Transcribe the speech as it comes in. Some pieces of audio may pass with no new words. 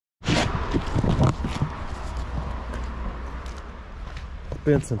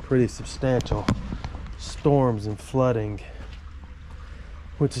been some pretty substantial storms and flooding,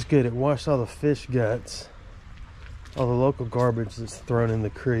 which is good. It washed all the fish guts, all the local garbage that's thrown in the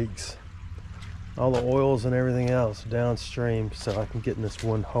creeks, all the oils and everything else downstream, so I can get in this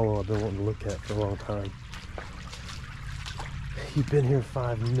one hole I've been wanting to look at for a long time. You've been here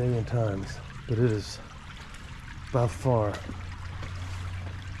 5 million times, but it is by far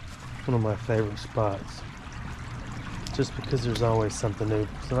one of my favorite spots, just because there's always something new.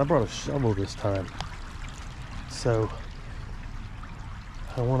 So I brought a shovel this time, so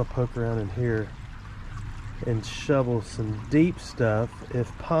I want to poke around in here and shovel some deep stuff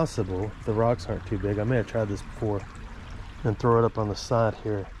if possible. The rocks aren't too big. I may have tried this before, and throw it up on the side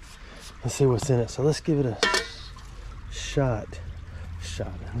here and see what's in it. So let's give it a shot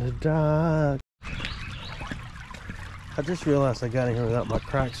in the dark. I just realized I got in here without my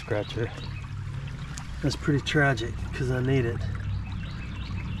crack scratcher. That's pretty tragic because I need it.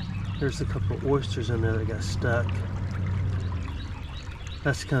 There's a couple of oysters in there that got stuck.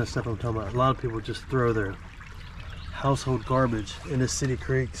 That's the kind of stuff I'm talking about. A lot of people just throw their household garbage into city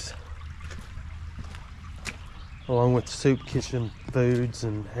creeks, along with soup kitchen foods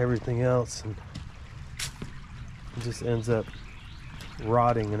and everything else, and it just ends up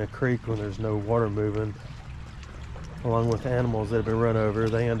rotting in a creek when there's no water moving. Along with animals that have been run over,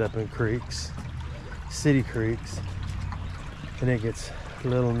 they end up in creeks, city creeks, and it gets a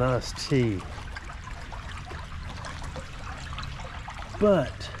little nasty.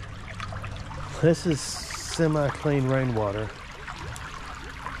 But this is semi-clean rainwater.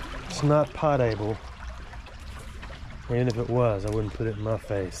 It's not potable. Even if it was, I wouldn't put it in my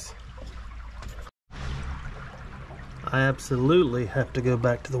face. I absolutely have to go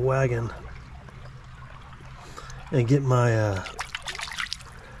back to the wagon and get my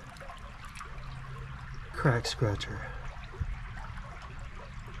crack scratcher.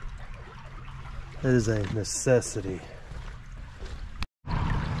 That is a necessity.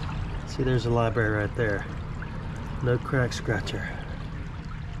 See, there's a library right there. No crack scratcher.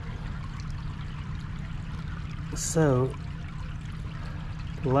 So,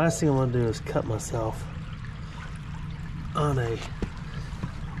 the last thing I want to do is cut myself on a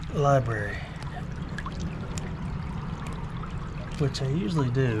library, which I usually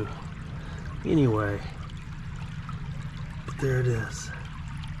do anyway. But there it is.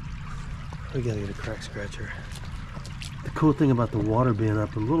 We gotta get a crack scratcher. The cool thing about the water being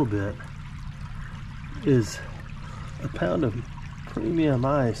up a little bit is a pound of premium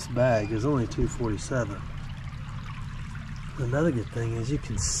ice bag is only $2.47. Another good thing is you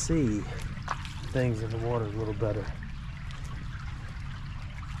can see things in the water a little better,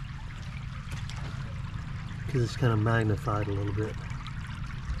 because it's kind of magnified a little bit.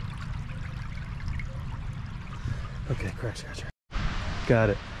 Okay, crack scratcher. Got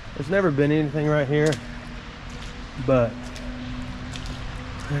it. There's never been anything right here, but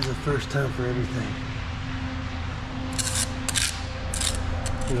there's a first time for everything.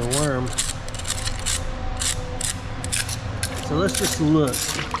 And a worm. So let's just look.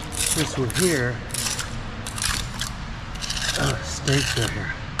 Since we're here, oh, it stinks right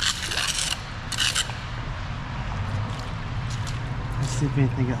here. Let's see if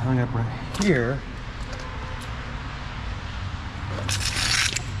anything got hung up right here.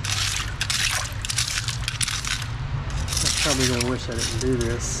 I'm probably gonna wish I didn't do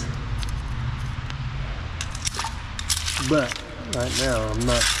this, but right now I'm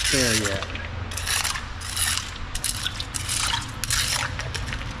not there yet.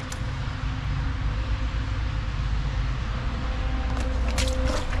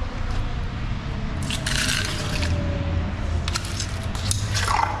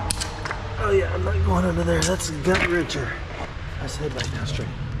 Oh yeah, I'm not going under there. That's a gut wrencher. I said back down straight.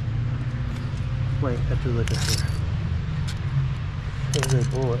 Wait, I have to look up here. There's a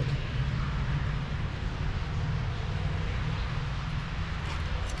bullet.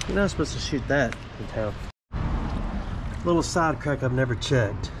 You're not supposed to shoot that in town. Little side crack I've never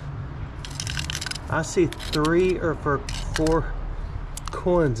checked. I see 3 or 4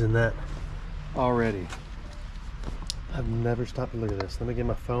 coins in that already. I've never stopped to look at this. Let me get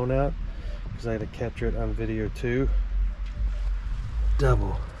my phone out, because I had to capture it on video too.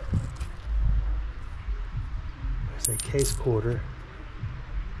 Double. There's a case quarter.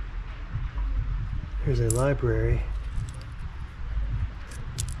 Here's a library.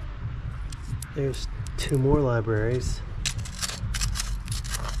 There's 2 more libraries.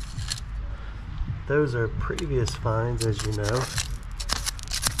 Those are previous finds, as you know.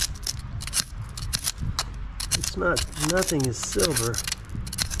 It's not, nothing is silver.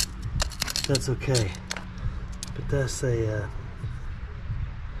 That's okay. But that's a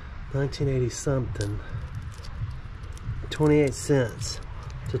 1980 something. 28 cents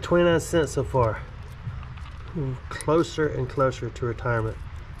to 29 cents so far. Closer and closer to retirement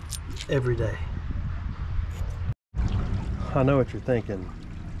every day. I know what you're thinking.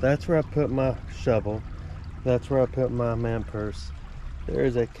 That's where I put my shovel. That's where I put my man purse. There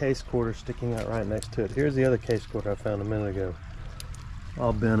is a case quarter sticking out right next to it. Here's the other case quarter I found a minute ago,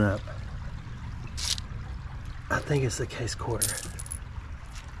 all bent up. I think it's a case quarter.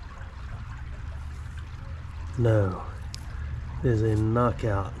 No, it is a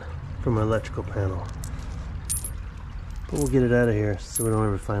knockout from an electrical panel. But we'll get it out of here so we don't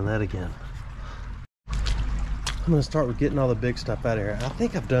ever find that again. I'm gonna start with getting all the big stuff out of here. I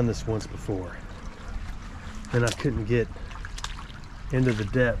think I've done this once before, and I couldn't get into the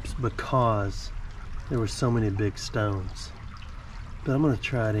depths because there were so many big stones. But I'm gonna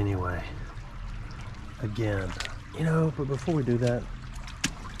try it anyway. Again, you know, but before we do that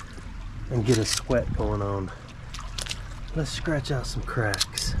and get a sweat going on, let's scratch out some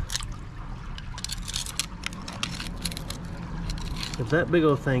cracks. If that big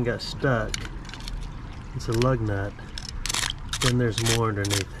old thing got stuck, it's a lug nut, then there's more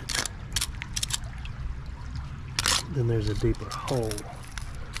underneath it. Then there's a deeper hole,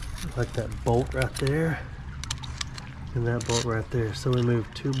 like that bolt right there and that bolt right there. So we move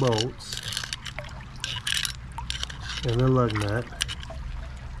 2 bolts and the lug nut,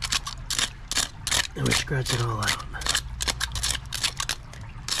 and we scratch it all out.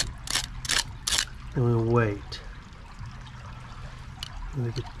 And we wait. And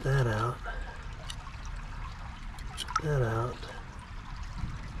we get that out. That out.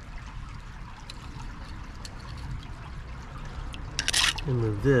 And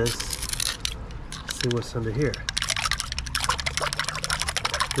move this. See what's under here.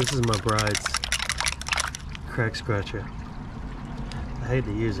 This is my bride's crack scratcher. I hate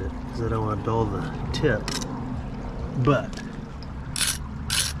to use it because I don't want to dull the tip, but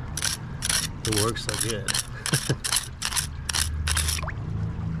it works so good.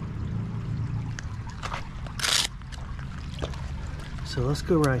 So let's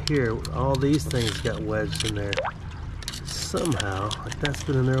go right here. All these things got wedged in there somehow. Like that's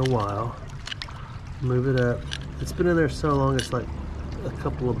been in there a while. Move it up. It's been in there so long it's like a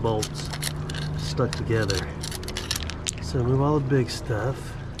couple of bolts stuck together. So move all the big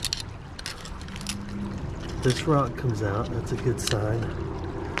stuff. This rock comes out. That's a good sign.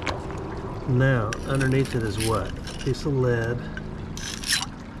 Now underneath it is what? A piece of lead.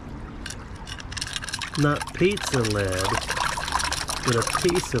 Not pizza lead, but a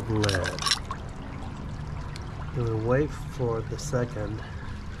piece of lead. And we wait for the second.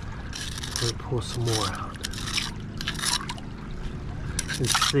 We pull some more out and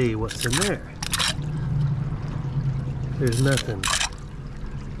see what's in there. There's nothing.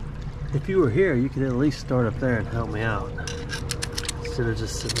 If you were here, you could at least start up there and help me out instead of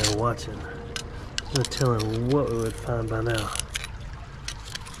just sitting there watching. No telling what we would find by now.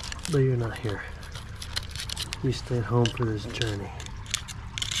 But you're not here. You stayed home for this journey.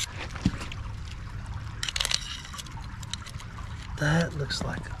 That looks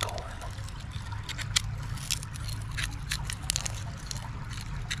like a coin.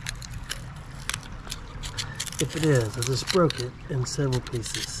 If it is, I just broke it in several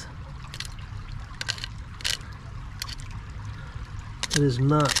pieces. It is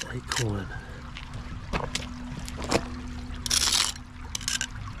not a coin.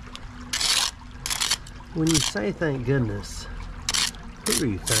 When you say thank goodness, who are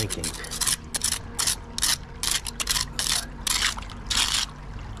you thanking?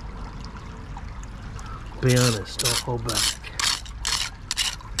 Be honest, don't hold back.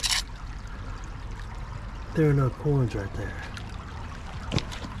 There are no coins right there.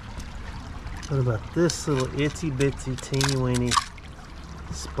 What about this little itsy bitsy teeny weeny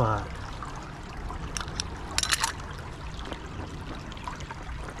spot?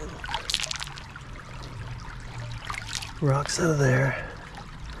 Rocks out of there.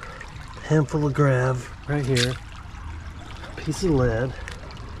 Handful of grav right here. Piece of lead.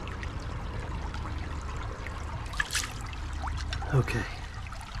 Okay.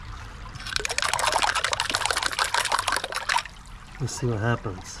 Let's see what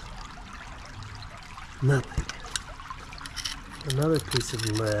happens. Nothing. Another piece of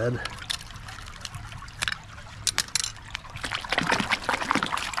lead.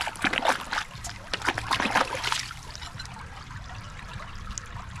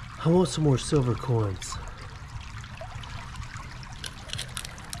 I want some more silver coins.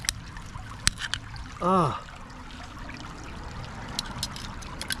 Ah.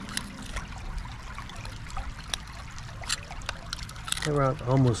 That rock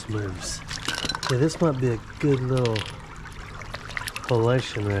almost moves. Yeah, this might be a good little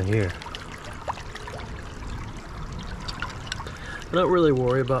formation right here. I don't really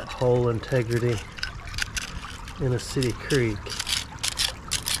worry about hole integrity in a city creek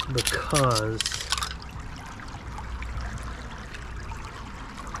because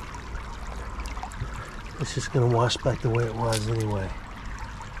it's just going to wash back the way it was anyway,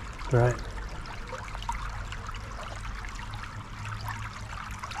 right?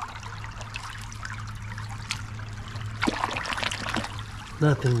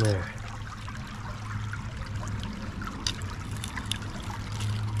 Nothing there.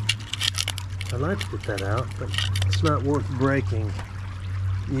 I'd like to get that out, but it's not worth breaking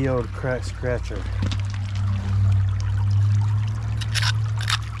the old crack scratcher.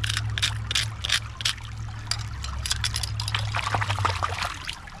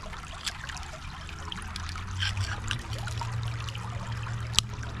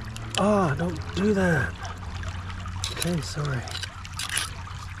 Oh, don't do that. Okay, sorry.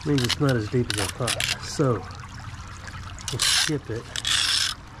 Means it's not as deep as I thought. So, we'll skip it.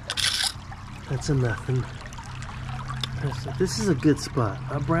 That's a nothing. This is a good spot.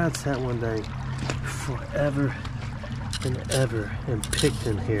 My Brad sat one day forever and ever and picked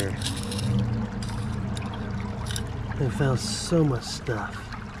in here and found so much stuff.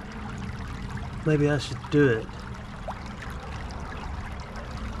 Maybe I should do it.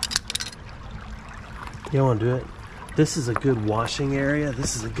 You want to do it? This is a good washing area.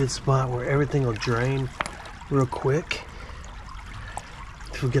 This is a good spot where everything will drain real quick.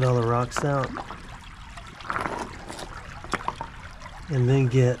 If we get all the rocks out. And then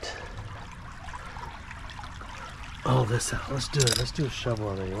get all this out. Let's do it. Let's do a shovel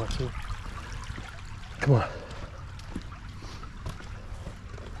on there. You want to? Come on.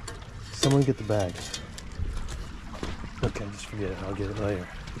 Someone get the bag. Okay, just forget it. I'll get it later.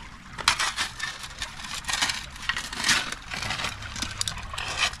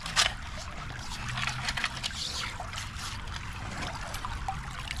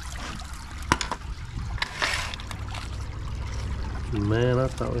 Man, I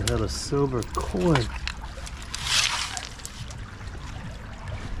thought we had a silver coin.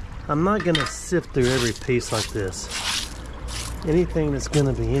 I'm not gonna sift through every piece like this. Anything that's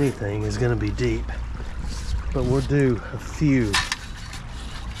gonna be anything is gonna be deep. But we'll do a few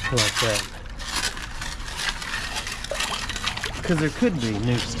like that. Because there could be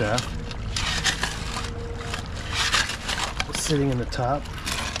new stuff sitting in the top.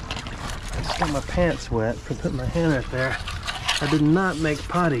 I just got my pants wet from putting my hand right there. I did not make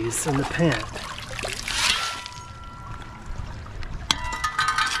potties in the pant.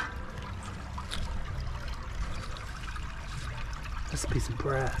 That's a piece of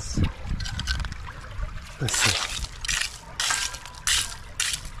brass. Let's see.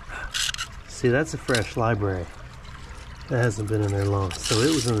 See, that's a fresh library. That hasn't been in there long. So it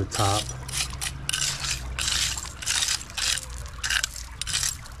was in the top.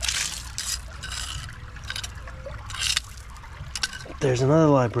 There's another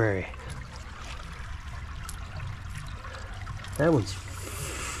library. That one's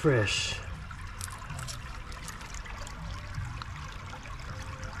fresh.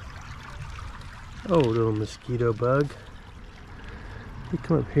 Oh, little mosquito bug. You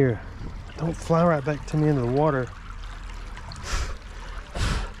come up here. Don't fly right back to me into the water.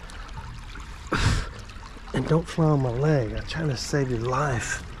 And don't fly on my leg. I'm trying to save your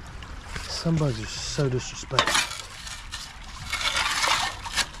life. Some bugs are so disrespectful.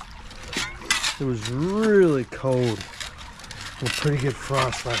 It was really cold and a pretty good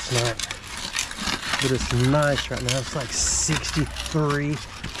frost last night, but it's nice right now. It's like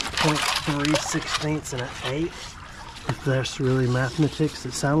 63.3/16 and an 8, if that's really mathematics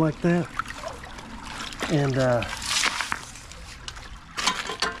that sound like that. And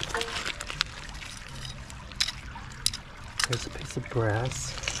here's a piece of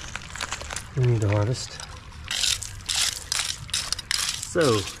brass we need to harvest.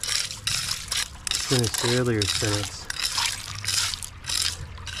 So finish the earlier sentence.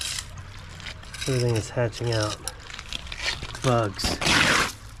 Everything is hatching out. Bugs,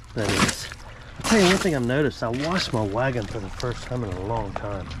 that is. I'll tell you one thing I've noticed. I washed my wagon for the first time in a long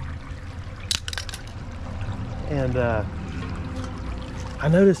time. And I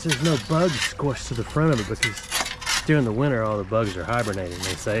noticed there's no bugs squished to the front of it because during the winter all the bugs are hibernating,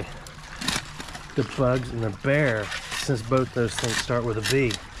 they say. The bugs and the bear, since both those things start with a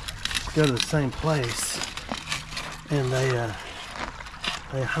B, go to the same place and they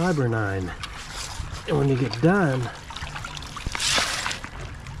hibernate, and when you get done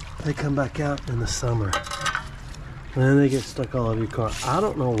they come back out in the summer. And then they get stuck all over your car. I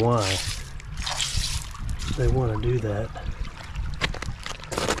don't know why they want to do that,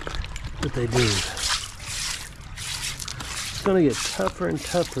 but they do. It's going to get tougher and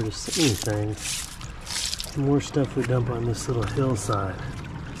tougher to see anything. The more stuff we dump on this little hillside.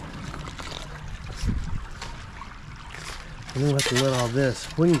 And then we have to let all this,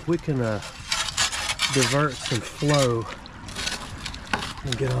 we can divert some flow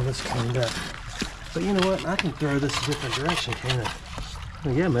and get all this cleaned up. But you know what? I can throw this a different direction, can't I?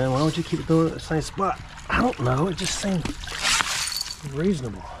 Well, yeah, man, why don't you keep throwing it at the same spot? I don't know, it just seemed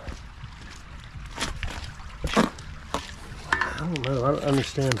reasonable. I don't know, I don't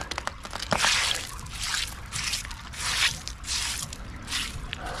understand.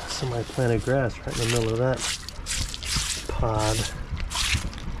 Somebody planted grass right in the middle of that pod.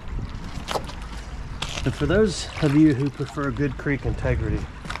 And for those of you who prefer good creek integrity,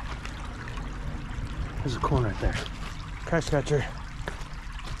 there's a corn right there. Crash scratcher.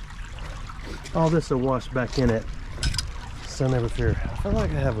 All this will wash back in it, so never fear. I feel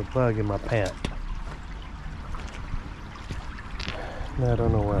like I have a bug in my pant. No, I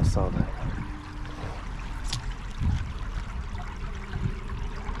don't know where I saw that.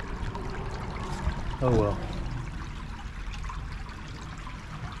 Oh well.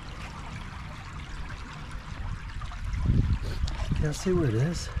 Can I see where it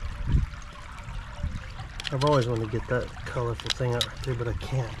is? I've always wanted to get that colorful thing out right there, but I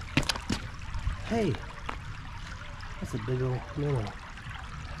can't. Hey, that's a big old minnow.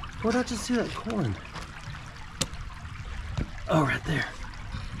 Where'd I just see that corn? Oh, right there.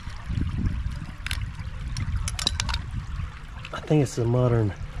 I think it's a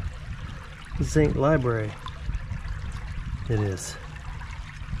modern zinc library. It is.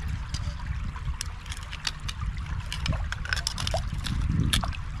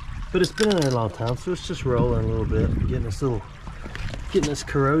 But it's been in there a long time, so it's just rolling a little bit, getting this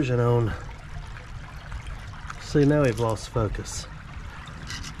corrosion on. See, now we've lost focus.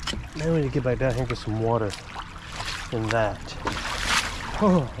 Now we need to get back down here and get some water in that.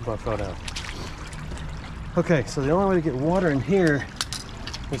 Oh, I about fell down. Okay, so the only way to get water in here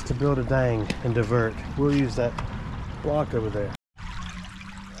is to build a dang and divert. We'll use that block over there.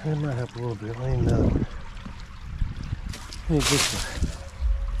 That might help a little bit. I need another one. I need this one.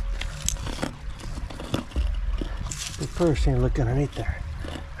 But first, you need to look underneath there.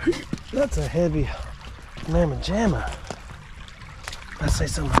 That's a heavy mamma jamma. I say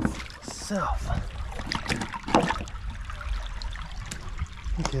so myself.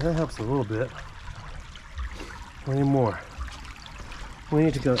 Okay, that helps a little bit. We need more. We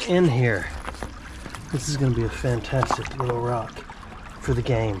need to go in here. This is going to be a fantastic little rock for the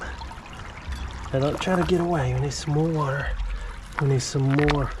game. Now don't try to get away. We need some more water. We need some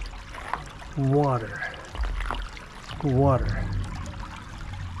more water. Water.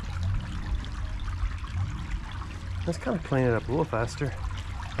 Let's kind of clean it up a little faster.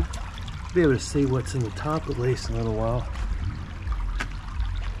 Be able to see what's in the top at least in a little while.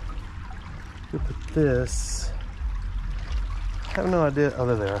 We'll put this. I have no idea. Oh,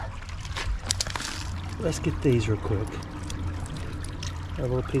 they're there. Let's get these real quick. Our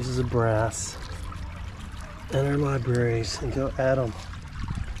little pieces of brass and our libraries, and go add them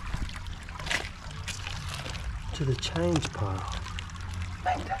to the change pile.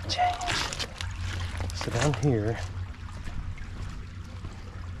 Make that change. So down here,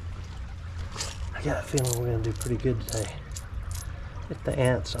 I got a feeling we're gonna do pretty good today. Get the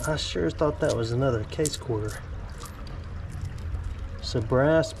ants. I sure thought that was another case quarter. So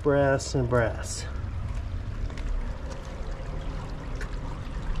brass, brass, and brass.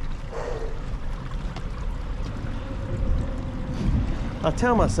 I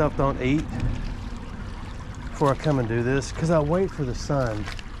tell myself don't eat before I come and do this, because I wait for the sun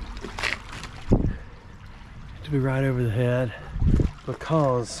to be right over the head,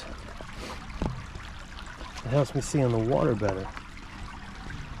 because it helps me see in the water better.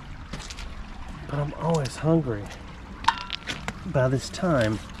 But I'm always hungry by this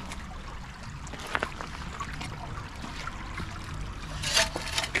time.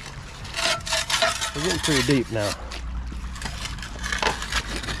 We're getting pretty deep now.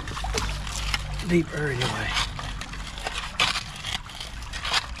 Deeper anyway.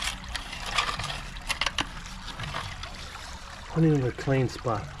 I need a clean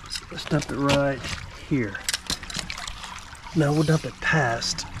spot. Let's dump it right here. Now we'll dump it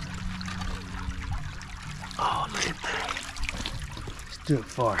past. Oh, look at that. Let's do it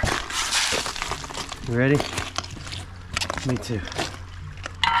far. You ready? Me too.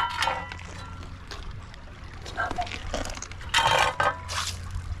 It's nothing.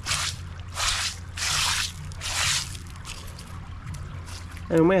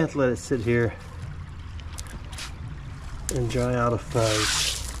 And we may have to let it sit here and dry out a fuzz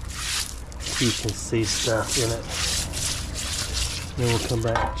so you can see stuff in it. Then we'll come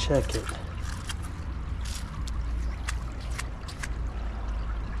back and check it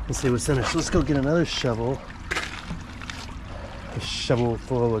and see what's in it. So let's go get another shovel. A shovel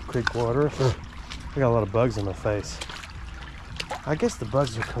full of creek water. I got a lot of bugs in my face. I guess the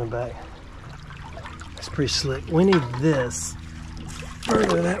bugs are coming back. It's pretty slick. We need this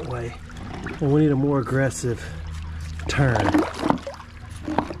further that way, and we need a more aggressive turn. There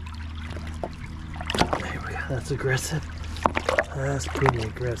we go. That's aggressive. That's pretty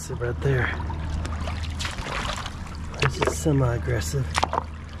aggressive right there. This is semi-aggressive.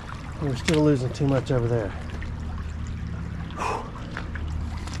 We're still losing too much over there.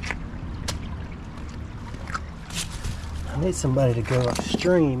 I need somebody to go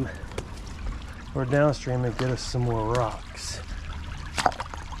upstream or downstream and get us some more rocks.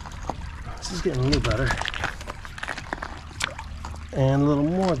 This is getting a little better. And a little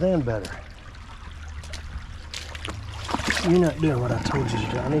more than better. You're not doing what I told you to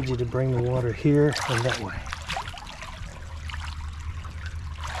do. I need you to bring the water here and that way.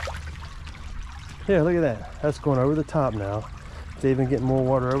 Yeah, look at that. That's going over the top now. It's even getting more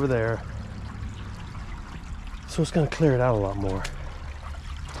water over there. So it's going to clear it out a lot more.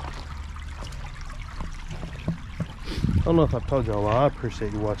 I don't know if I've told y'all, I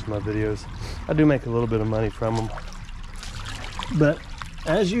appreciate you watching my videos. I do make a little bit of money from them. But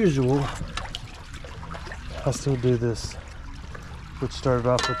as usual, I still do this, which started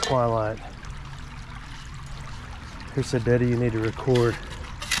off with Twilight. Who said, Daddy, you need to record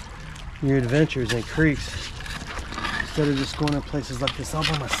your adventures in creeks instead of just going in places like this all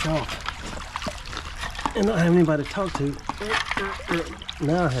by myself and not have anybody to talk to.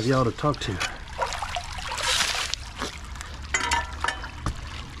 Now I have y'all to talk to,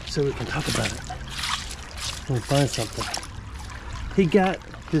 so we can talk about it and find something. He got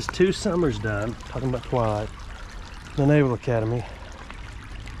his 2 summers done, talking about Twilight, the Naval Academy.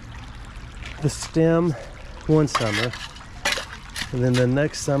 The STEM 1 summer, and then the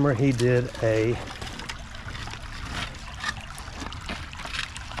next summer he did a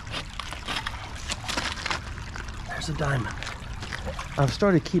there's a diamond. I've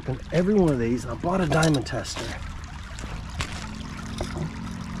started keeping every one of these. I bought a diamond tester.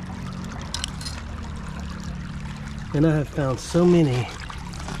 And I have found so many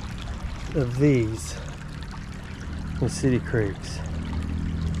of these in city creeks.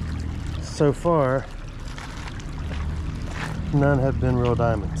 So far, none have been real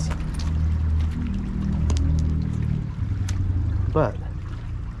diamonds. But,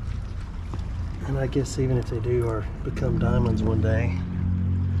 and I guess even if they do or become diamonds one day,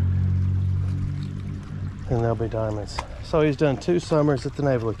 then they'll be diamonds. So he's done 2 summers at the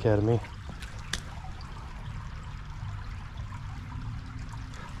Naval Academy.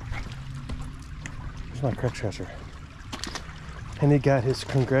 Where's my crab treasure? And he got his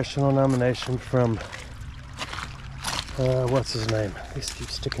congressional nomination from what's his name? He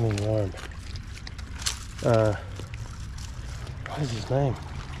keeps sticking in the arm. What is his name?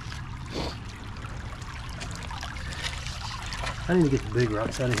 I need to get the big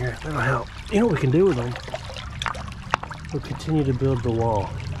rocks out of here. That'll help. You know what we can do with them? We'll continue to build the wall.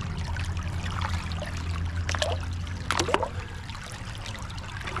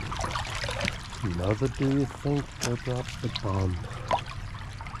 Mother, do you think I dropped the bomb?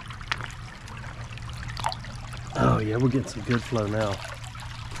 Oh yeah, we're getting some good flow now.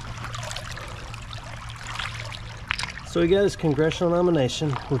 So he got his congressional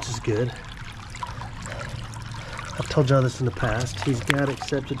nomination, which is good. I've told y'all this in the past. He's got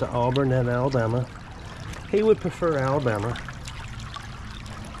accepted to Auburn and Alabama. He would prefer Alabama.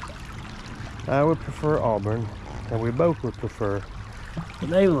 I would prefer Auburn, and we both would prefer the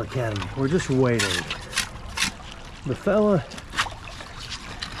Naval Academy. We're just waiting. The fella,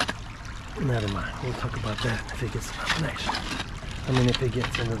 never mind. We'll talk about that if he gets the nomination. I mean, if he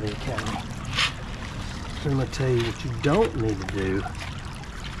gets into the academy. I'm going to tell you what you don't need to do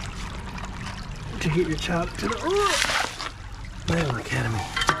to get your child to the Naval Academy.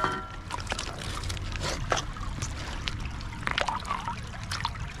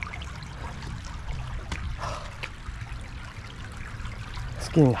 It's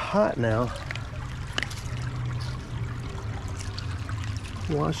getting hot now.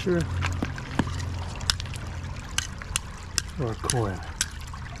 Washer or a coin?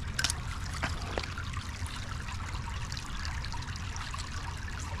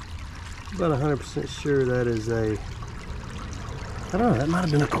 About 100% sure that is a, I don't know, that might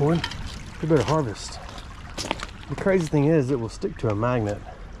have been a coin. We better harvest. The crazy thing is, it will stick to a magnet,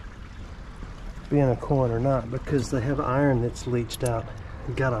 being a coin or not, because they have iron that's leached out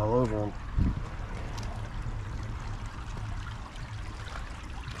and got all over them.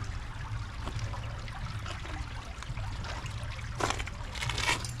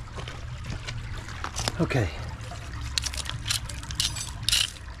 Okay.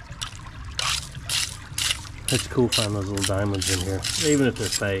 It's cool finding those little diamonds in here, even if they're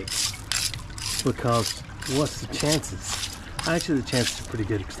fake. Because what's the chances? Actually, the chances are pretty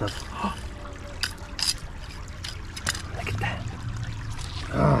good because look at that.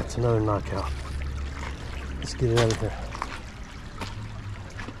 Ah, it's another knockout. Let's get it out of here.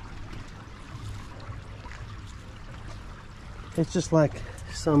 It's just like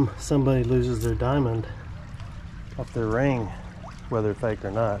somebody loses their diamond off their ring, whether fake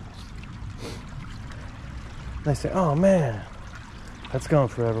or not. They say, oh man, that's gone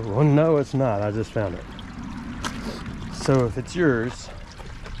forever. Well, no, it's not. I just found it. So if it's yours,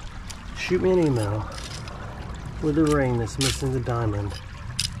 shoot me an email with a ring that's missing the diamond.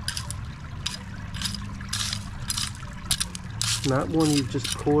 Not one you've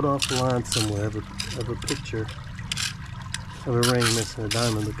just pulled off the line somewhere of a picture of a ring missing a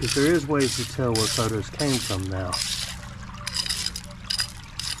diamond, because there is ways to tell where photos came from now.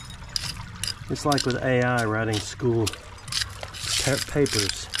 It's like with AI writing school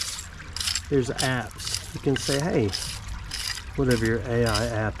papers. There's apps. You can say, hey, whatever your AI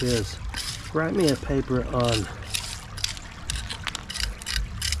app is, write me a paper on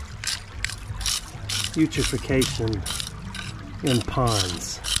eutrophication in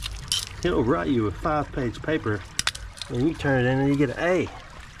ponds. It'll write you a 5-page paper, and you turn it in and you get an A.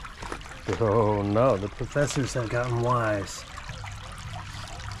 Oh no, the professors have gotten wise.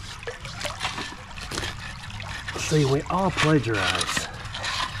 See, we all plagiarize.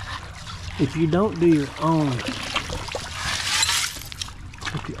 If you don't do your own...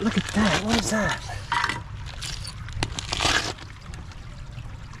 Look at that, what is that?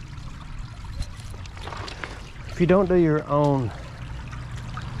 If you don't do your own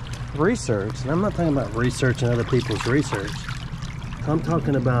research, and I'm not talking about researching other people's research, I'm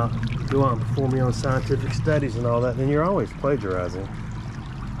talking about go out and perform your own scientific studies and all that, then you're always plagiarizing.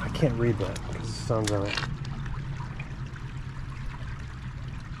 I can't read that because the sun's on it.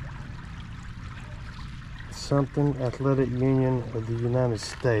 Something Athletic Union of the United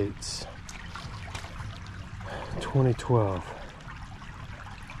States, 2012,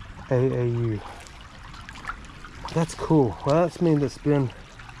 AAU. That's cool. Well, that's mean that's been,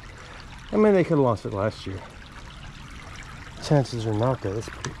 I mean, they could have lost it last year. Chances are not that. That's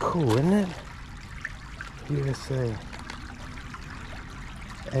pretty cool, isn't it? USA.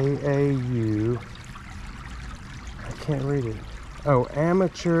 AAU. I can't read it. Oh,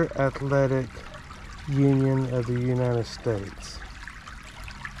 Amateur Athletic Union of the United States.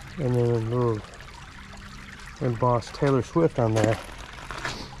 And then a little embossed Taylor Swift on there.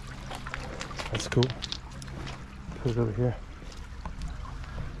 That's cool. Put it over here.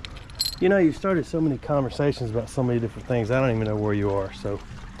 You know, you've started so many conversations about so many different things, I don't even know where you are, so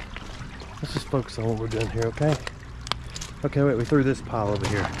let's just focus on what we're doing here, okay? Okay, wait, we threw this pile over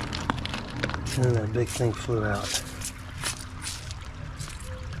here. And then that big thing flew out.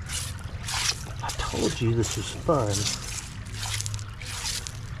 I told you this was fun.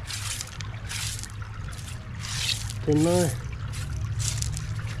 Didn't I?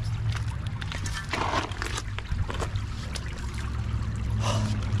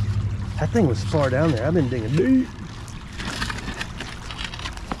 That thing was far down there. I've been digging deep.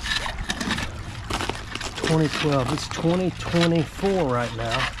 2012. It's 2024 right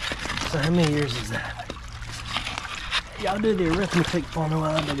now. So how many years is that? Y'all do the arithmetic for me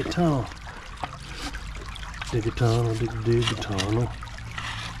while I dig a tunnel. Dig a tunnel, dig a tunnel.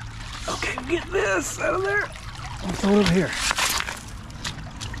 Okay, get this out of there. I'll throw it over here.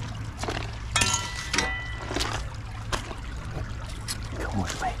 Come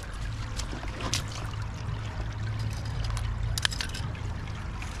with me.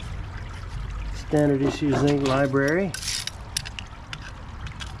 Standard issue zinc library.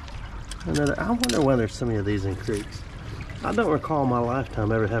 Another. I wonder why there's so many of these in creeks. I don't recall my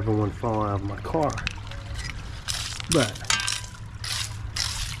lifetime ever having one fall out of my car. But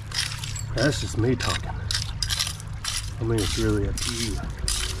that's just me talking. I mean, it's really up to you.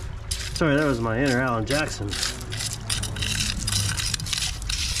 Sorry, that was my inner Alan Jackson.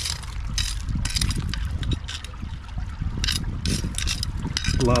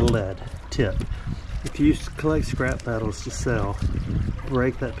 A lot of lead. Tip. If you collect scrap metals to sell,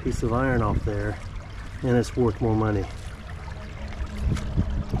 break that piece of iron off there and it's worth more money.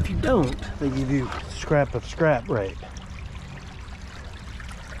 If you don't, they give you scrap of scrap rate.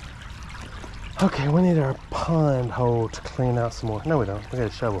 Okay, we need our pond hole to clean out some more. No, we don't. We got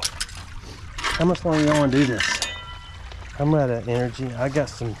a shovel. How much longer y'all want to do this? I'm out of energy. I got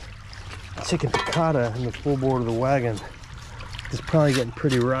some chicken piccata in the full board of the wagon. It's probably getting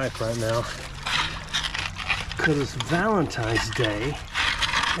pretty ripe right now because it's Valentine's Day,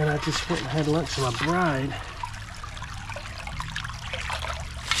 and I just went and had lunch with my bride.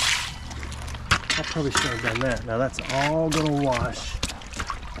 I probably should have done that. Now that's all gonna wash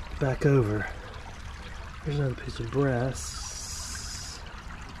back over. Here's another piece of brass.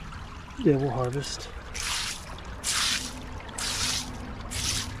 Yeah, we'll harvest.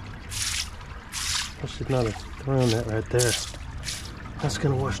 I should not have thrown that right there. That's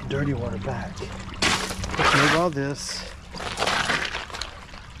gonna wash dirty water back. Let's move all this.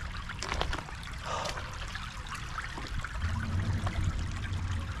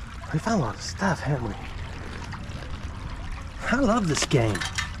 We found a lot of stuff, haven't we? I love this game.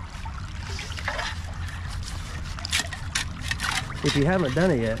 If you haven't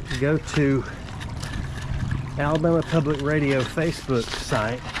done it yet, go to Alabama Public Radio Facebook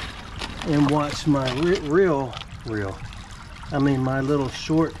site and watch my my little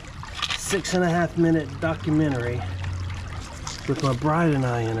short 6.5 minute documentary with my bride and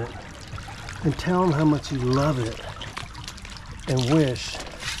I in it, and tell them how much you love it and wish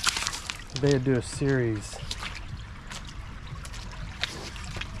they'd do a series.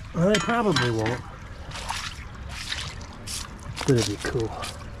 Well, they probably won't, but it'd be cool.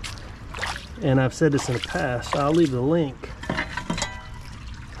 And I've said this in the past, I'll leave the link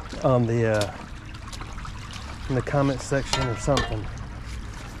on the in the comment section or something.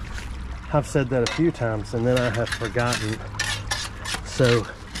 I've said that a few times and then I have forgotten. So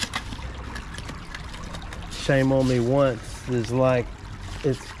shame on me once is like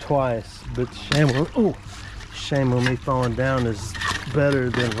it's twice, but shame on me falling down is better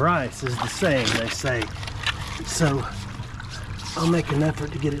than rice is the saying they say. So I'll make an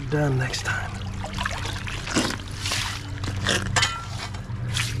effort to get it done next time.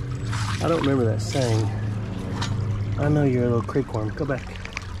 I don't remember that saying. I know you're a little creek worm. Go back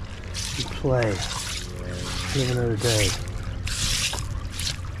and play. Live another day.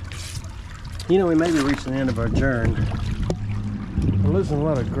 You know, we may be reaching the end of our journey. We're losing a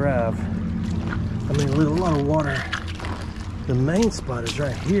lot of grav. I mean, a lot of water. The main spot is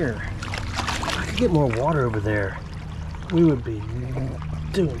right here. If I could get more water over there, we would be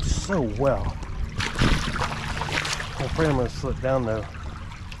doing so well. I'm afraid I'm going to slip down though.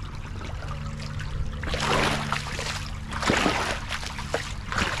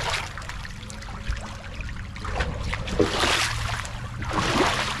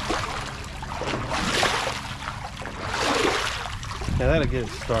 Yeah, that'll get it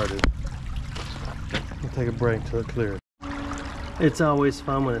started. We'll take a break until it clears. It's always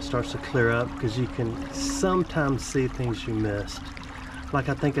fun when it starts to clear up because you can sometimes see things you missed. Like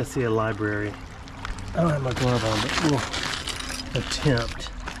I think I see a library. I don't have my glove on, but we'll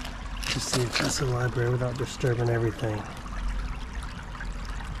attempt to see if that's a library without disturbing everything.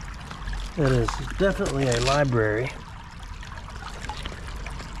 It is definitely a library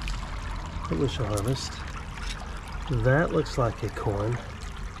that we shall harvest. That looks like a coin.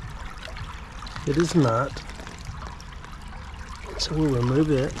 It is not. So we'll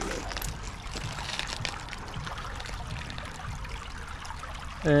remove it.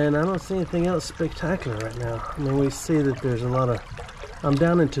 And I don't see anything else spectacular right now. I mean, we see that there's a lot of... I'm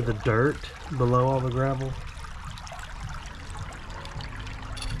down into the dirt below all the gravel.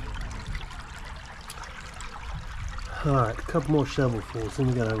 Alright, a couple more shovelfuls, then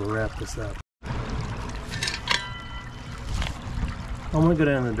we gotta wrap this up. I'm gonna go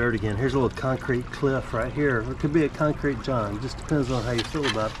down in the dirt again. Here's a little concrete cliff right here. It could be a concrete john. It just depends on how you feel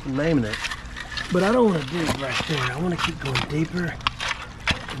about naming it. But I don't want to dig right there. I want to keep going deeper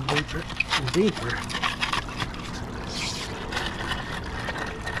and deeper and deeper.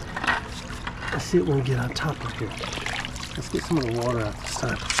 Let's see what we can get on top of here. Let's get some of the water out this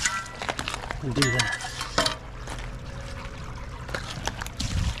time and do that.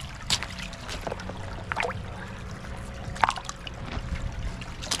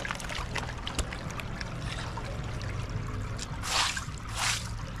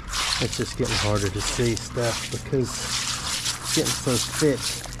 It's just getting harder to see stuff because it's getting so thick.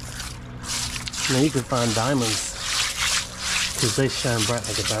 I mean, you can find diamonds because they shine bright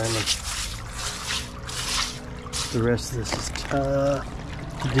like a diamond. The rest of this is tough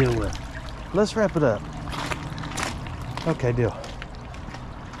to deal with. Let's wrap it up. Okay, deal.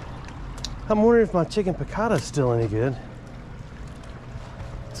 I'm wondering if my chicken piccata is still any good.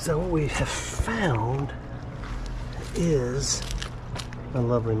 So what we have found is a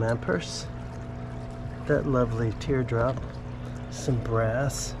lovely man purse, that lovely teardrop, some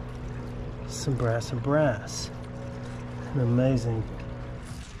brass, and brass, an amazing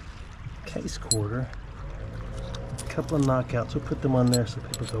case quarter, a couple of knockouts. We'll put them on there so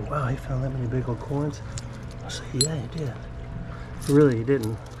people go, wow, he found that many big old coins. I'll say, yeah, he did. Really, he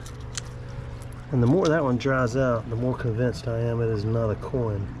didn't. And the more that one dries out, the more convinced I am it is not a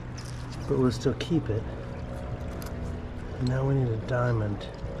coin. But we'll still keep it. And now we need a diamond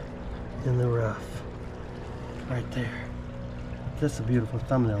in the rough. Right there. That's a beautiful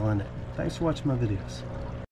thumbnail, isn't it? Thanks for watching my videos.